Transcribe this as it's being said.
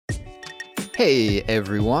Hey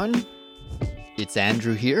everyone, it's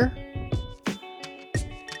Andrew here,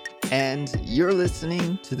 and you're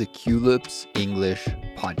listening to the Culips English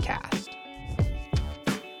podcast.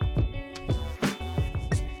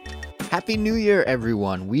 Happy New Year,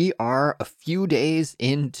 everyone. We are a few days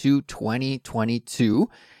into 2022,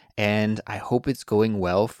 and I hope it's going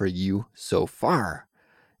well for you so far.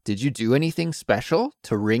 Did you do anything special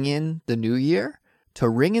to ring in the new year? To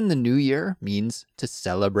ring in the new year means to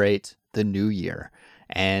celebrate the new year.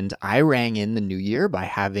 And I rang in the new year by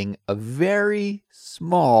having a very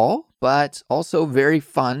small, but also very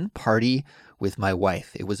fun party with my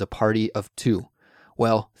wife. It was a party of two.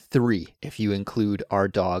 Well, three, if you include our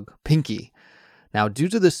dog, Pinky. Now, due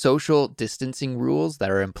to the social distancing rules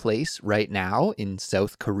that are in place right now in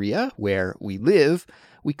South Korea, where we live,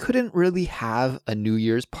 we couldn't really have a New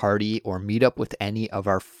Year's party or meet up with any of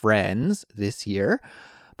our friends this year,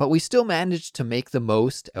 but we still managed to make the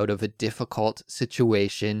most out of a difficult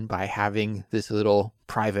situation by having this little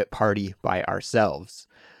private party by ourselves.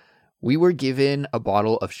 We were given a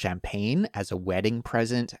bottle of champagne as a wedding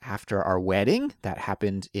present after our wedding that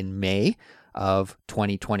happened in May of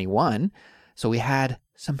 2021. So we had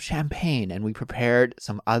some champagne and we prepared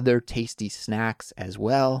some other tasty snacks as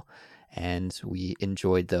well, and we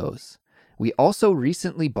enjoyed those. We also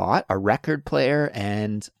recently bought a record player,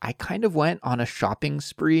 and I kind of went on a shopping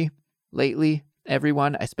spree lately,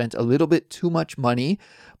 everyone. I spent a little bit too much money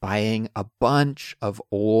buying a bunch of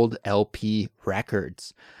old LP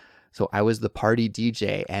records. So I was the party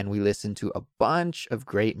DJ, and we listened to a bunch of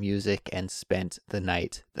great music and spent the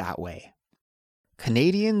night that way.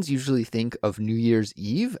 Canadians usually think of New Year's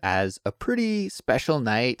Eve as a pretty special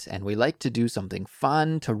night, and we like to do something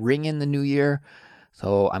fun to ring in the new year.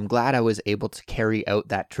 So I'm glad I was able to carry out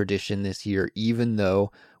that tradition this year, even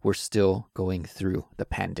though we're still going through the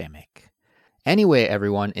pandemic. Anyway,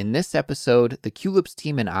 everyone, in this episode, the Culips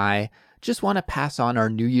team and I just want to pass on our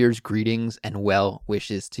New Year's greetings and well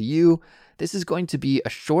wishes to you. This is going to be a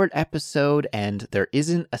short episode, and there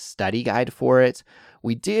isn't a study guide for it.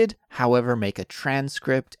 We did, however, make a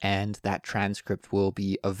transcript, and that transcript will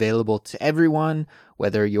be available to everyone,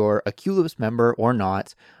 whether you're a Culips member or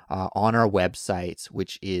not, on our website,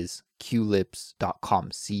 which is culips.com,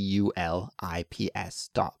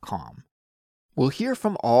 Culips.com. We'll hear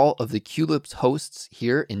from all of the Culips hosts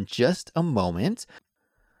here in just a moment.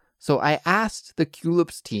 So I asked the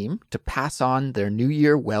Culips team to pass on their New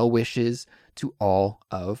Year well wishes to all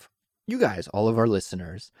of you guys, all of our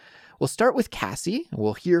listeners. We'll start with Cassie.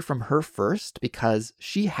 We'll hear from her first because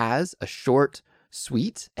she has a short,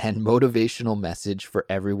 sweet, and motivational message for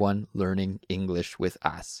everyone learning English with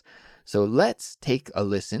us. So let's take a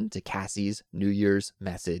listen to Cassie's New Year's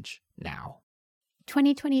message now.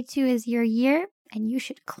 2022 is your year, and you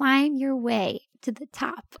should climb your way to the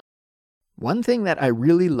top. One thing that I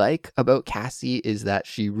really like about Cassie is that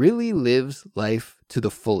she really lives life to the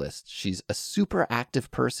fullest. She's a super active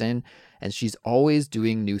person, and she's always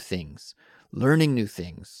doing new things, learning new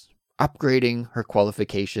things, upgrading her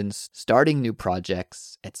qualifications, starting new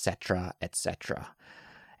projects, etc., etc.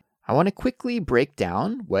 I want to quickly break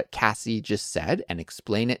down what Cassie just said and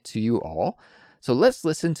explain it to you all. So let's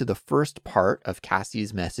listen to the first part of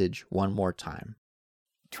Cassie's message one more time.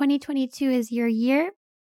 2022 is your year.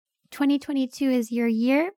 2022 is your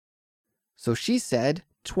year. So she said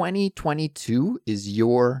 2022 is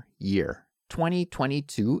your year.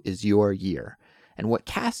 2022 is your year. And what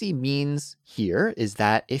Cassie means here is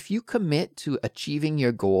that if you commit to achieving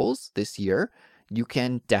your goals this year, you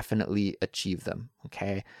can definitely achieve them,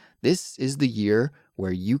 okay? This is the year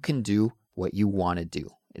where you can do what you want to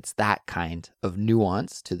do. It's that kind of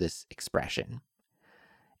nuance to this expression.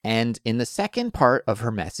 And in the second part of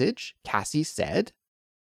her message, Cassie said,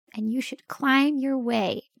 and you should climb your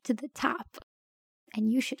way to the top.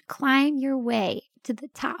 And you should climb your way to the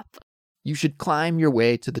top. You should climb your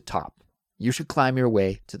way to the top. You should climb your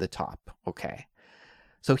way to the top. Okay.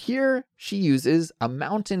 So here she uses a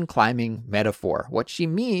mountain climbing metaphor. What she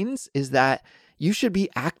means is that you should be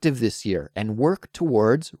active this year and work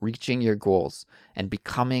towards reaching your goals and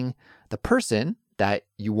becoming the person that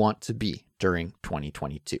you want to be during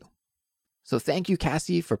 2022. So thank you,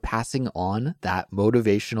 Cassie, for passing on that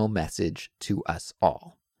motivational message to us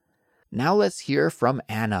all. Now let's hear from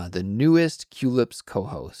Anna, the newest Culips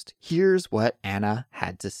co-host. Here's what Anna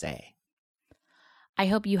had to say. I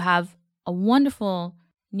hope you have a wonderful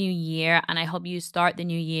new year, and I hope you start the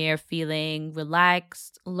new year feeling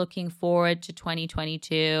relaxed, looking forward to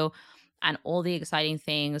 2022 and all the exciting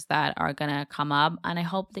things that are going to come up. And I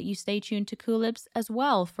hope that you stay tuned to Culips as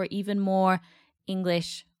well for even more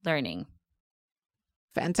English learning.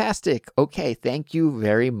 Fantastic. Okay, thank you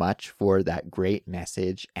very much for that great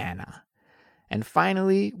message, Anna. And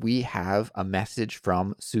finally, we have a message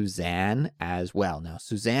from Suzanne as well. Now,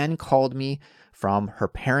 Suzanne called me from her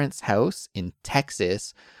parents' house in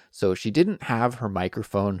Texas, so she didn't have her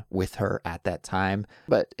microphone with her at that time,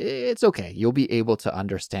 but it's okay. You'll be able to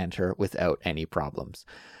understand her without any problems.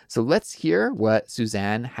 So let's hear what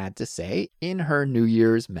Suzanne had to say in her New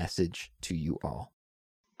Year's message to you all.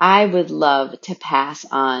 I would love to pass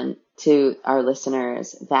on to our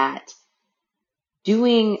listeners that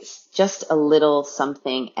doing just a little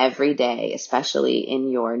something every day, especially in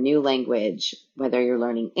your new language, whether you're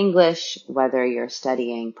learning English, whether you're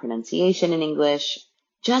studying pronunciation in English,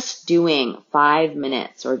 just doing 5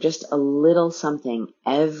 minutes or just a little something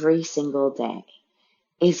every single day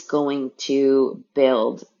is going to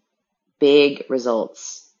build big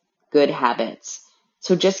results, good habits.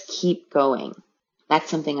 So just keep going.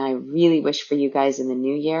 That's something I really wish for you guys in the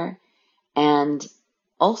new year. And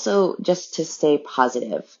also just to stay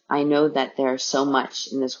positive. I know that there's so much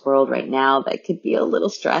in this world right now that could be a little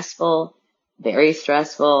stressful, very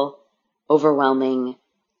stressful, overwhelming,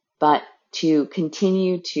 but to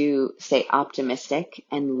continue to stay optimistic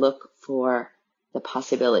and look for the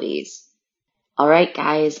possibilities. All right,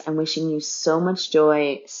 guys, I'm wishing you so much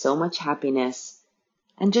joy, so much happiness,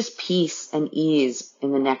 and just peace and ease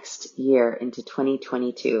in the next year into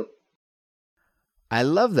 2022. I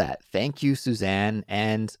love that. Thank you, Suzanne.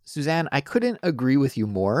 And Suzanne, I couldn't agree with you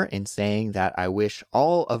more in saying that I wish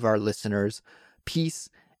all of our listeners peace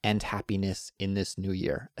and happiness in this new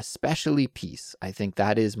year, especially peace. I think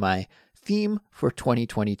that is my theme for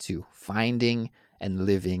 2022, finding and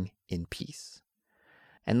living in peace.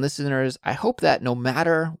 And listeners, I hope that no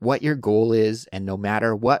matter what your goal is and no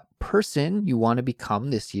matter what person you want to become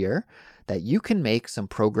this year, that you can make some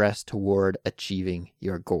progress toward achieving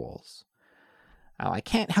your goals. Now, I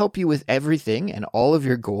can't help you with everything and all of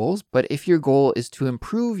your goals, but if your goal is to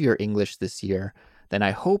improve your English this year, then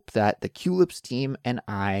I hope that the Culips team and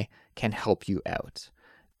I can help you out.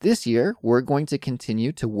 This year, we're going to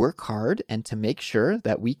continue to work hard and to make sure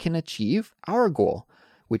that we can achieve our goal,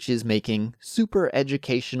 which is making super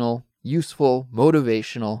educational, useful,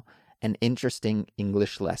 motivational, and interesting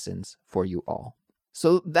English lessons for you all.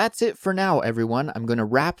 So that's it for now, everyone. I'm going to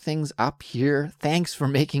wrap things up here. Thanks for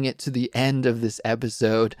making it to the end of this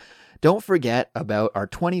episode. Don't forget about our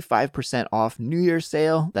 25% off New Year's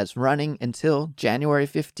sale that's running until January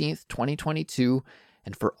 15th, 2022.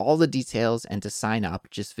 And for all the details and to sign up,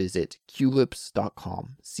 just visit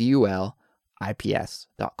culips.com,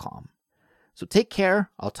 culips.com. So take care.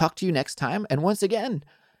 I'll talk to you next time. And once again,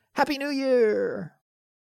 Happy New Year!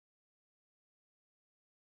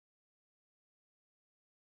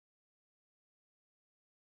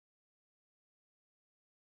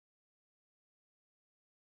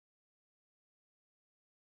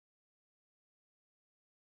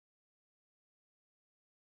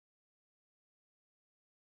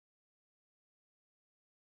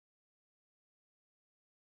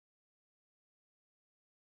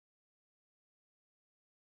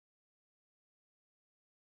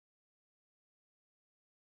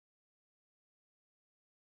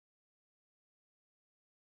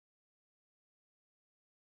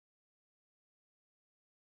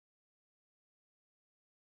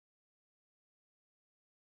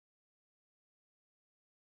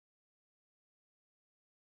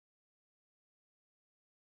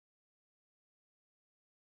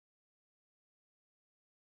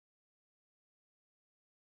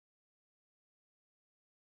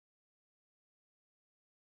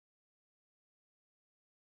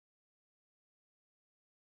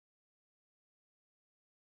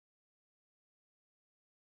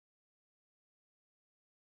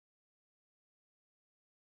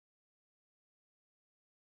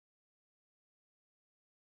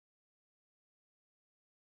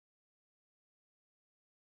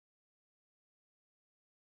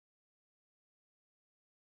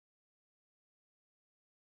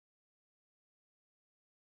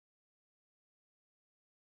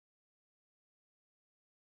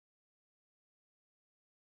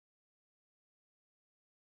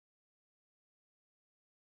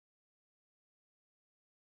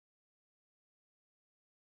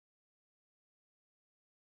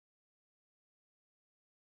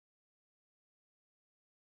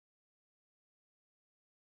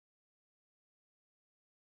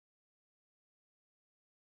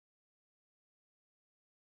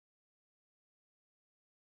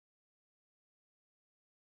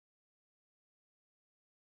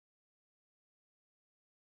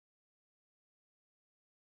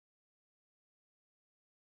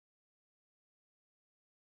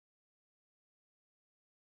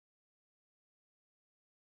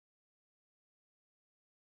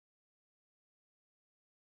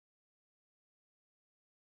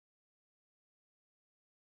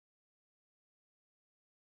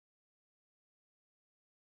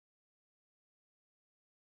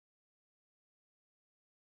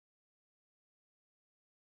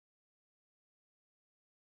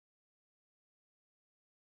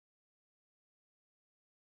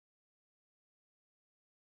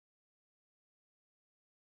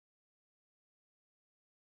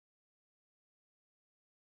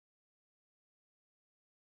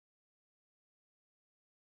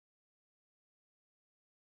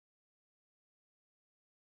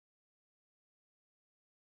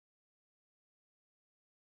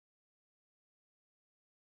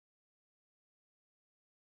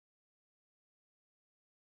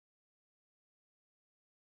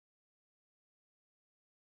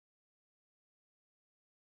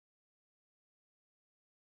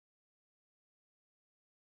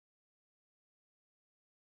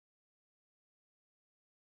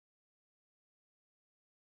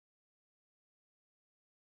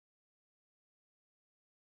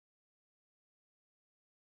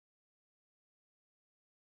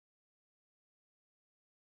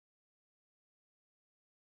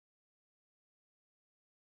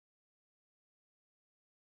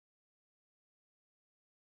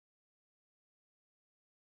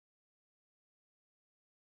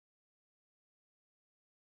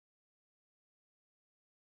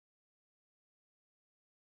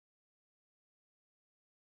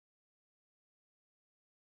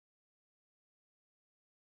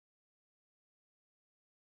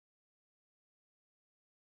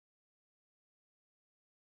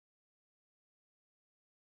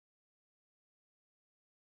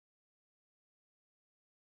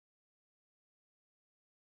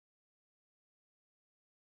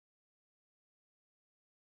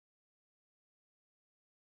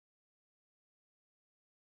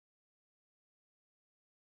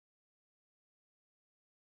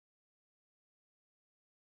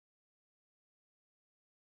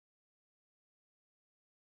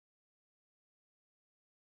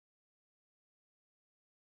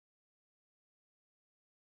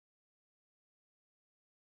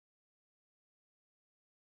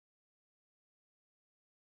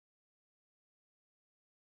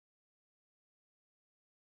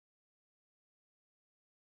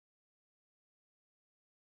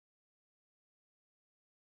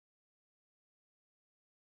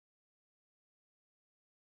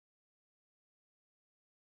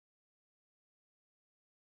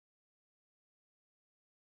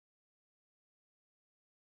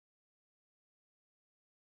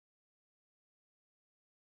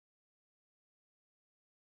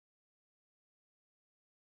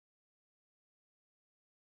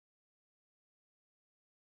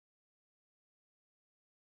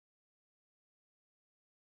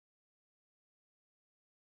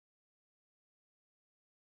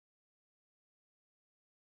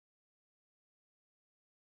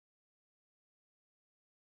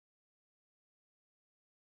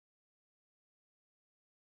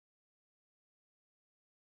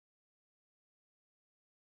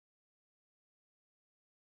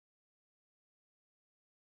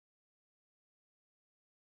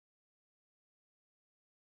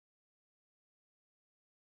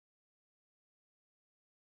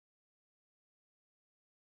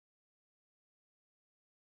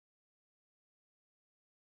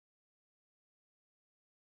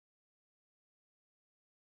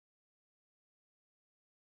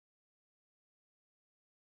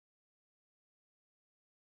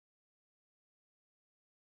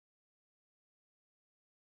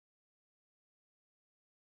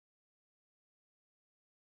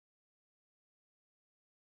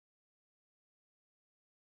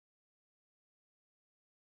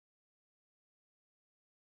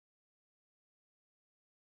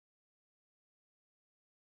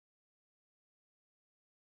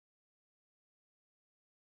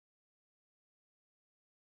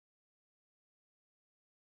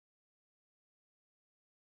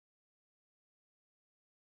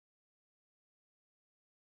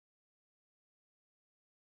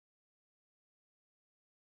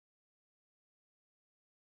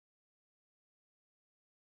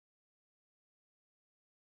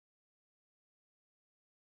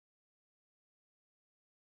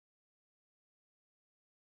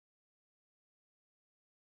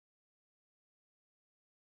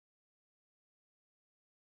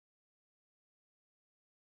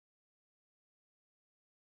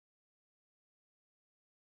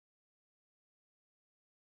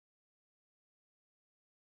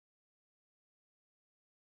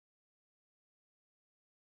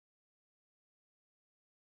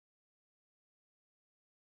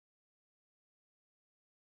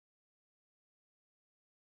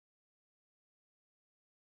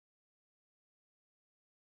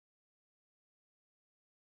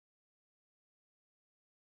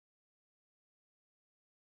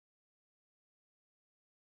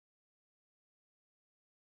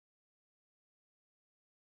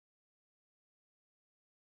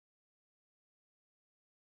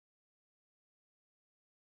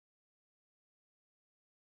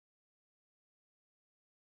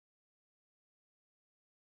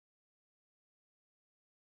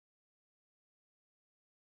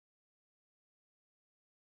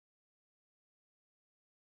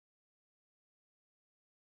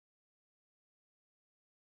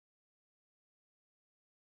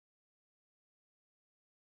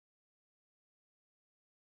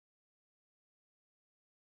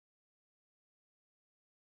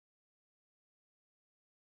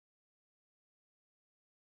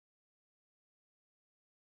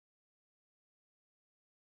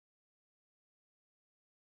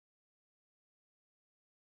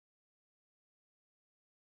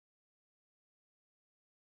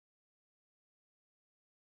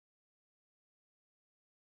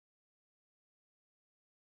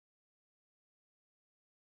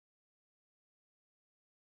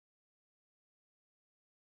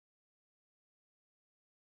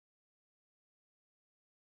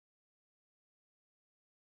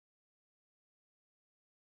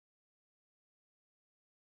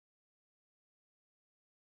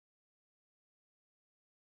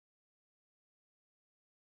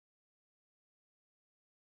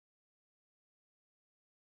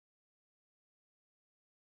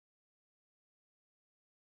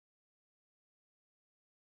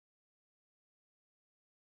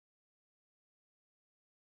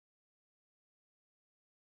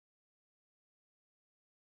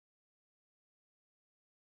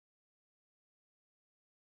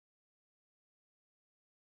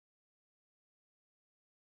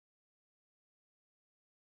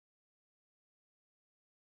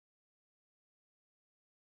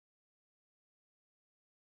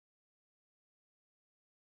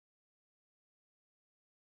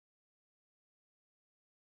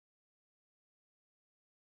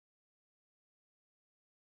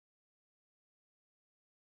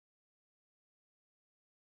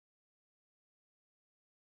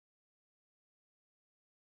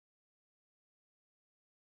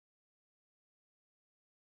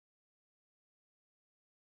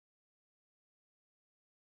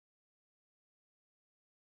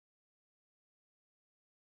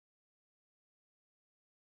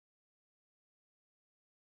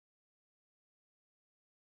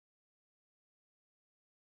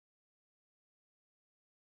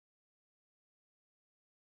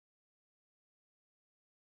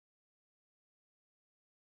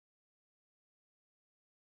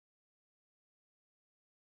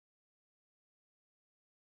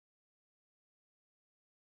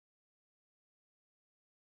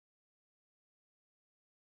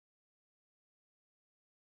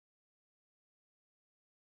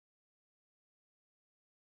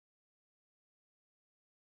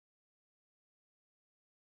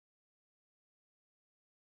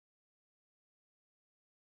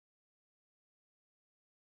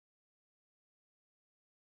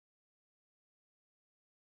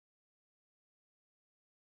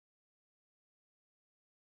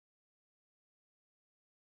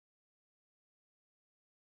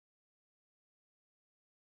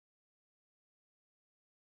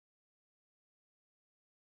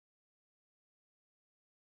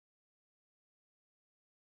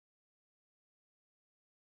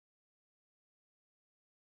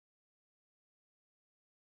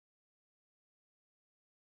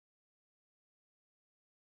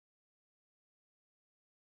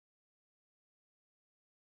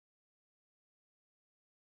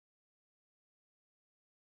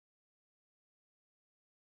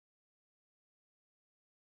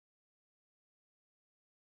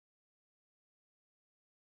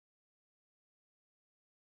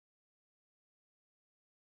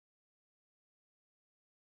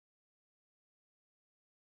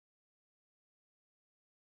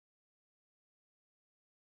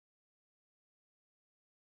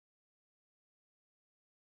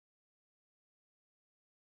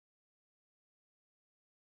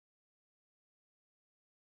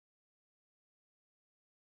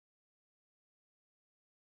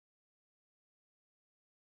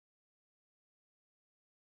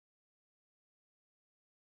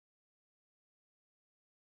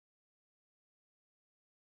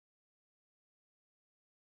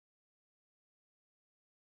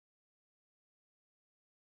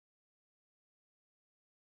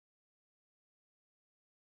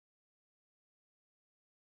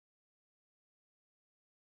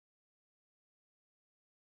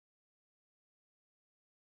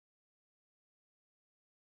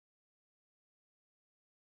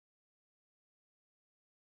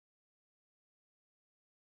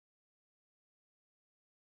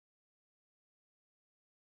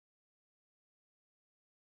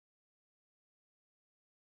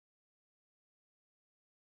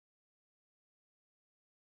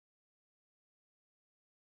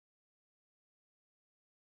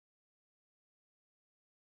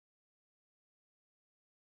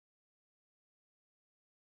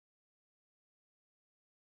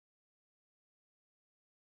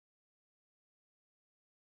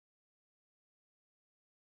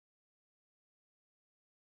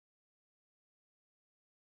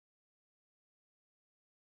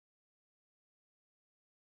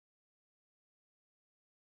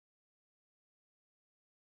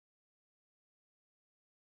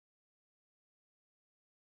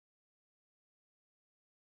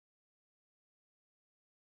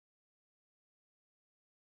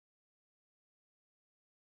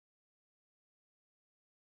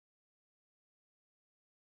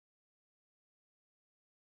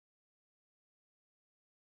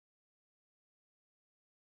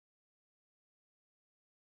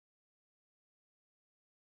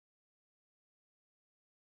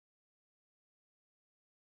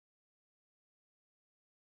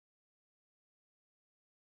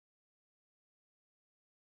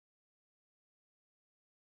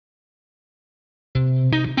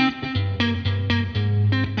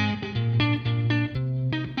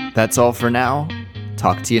 That's all for now.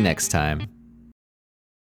 Talk to you next time.